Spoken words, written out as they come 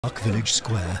Park Village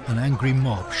Square, an angry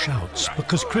mob shouts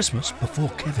because Christmas before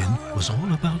Kevin was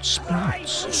all about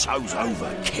sprouts. The show's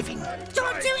over, Kevin.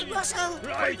 Don't do it, Russell!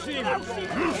 Right in. I'll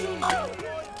help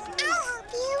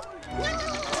you.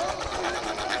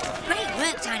 Great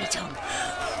work, Tiny Tom.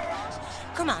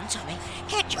 Come on, Tommy,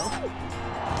 catch up.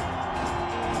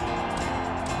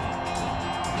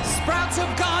 Sprouts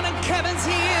have gone and Kevin's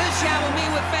here. Shower me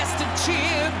with festive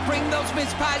cheer. Bring those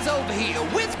mince pies over here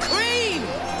with cream.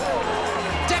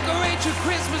 Decorate your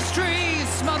Christmas trees.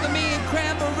 Smother me in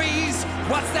cranberries.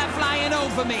 What's that flying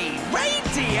over me?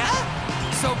 Reindeer?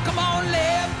 So come on,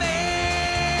 let me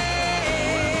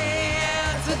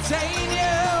entertain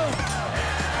you.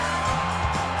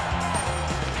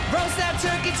 Roast that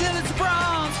turkey till it's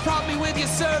bronze. Prop me with your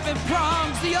serving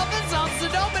prongs. The oven's on, so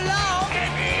don't belong.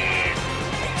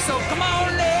 So come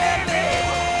on, let me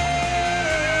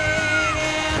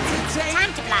entertain.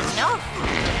 Time to blast off.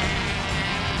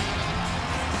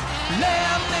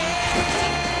 Let me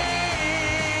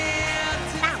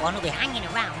That one will be hanging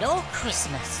around all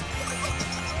Christmas.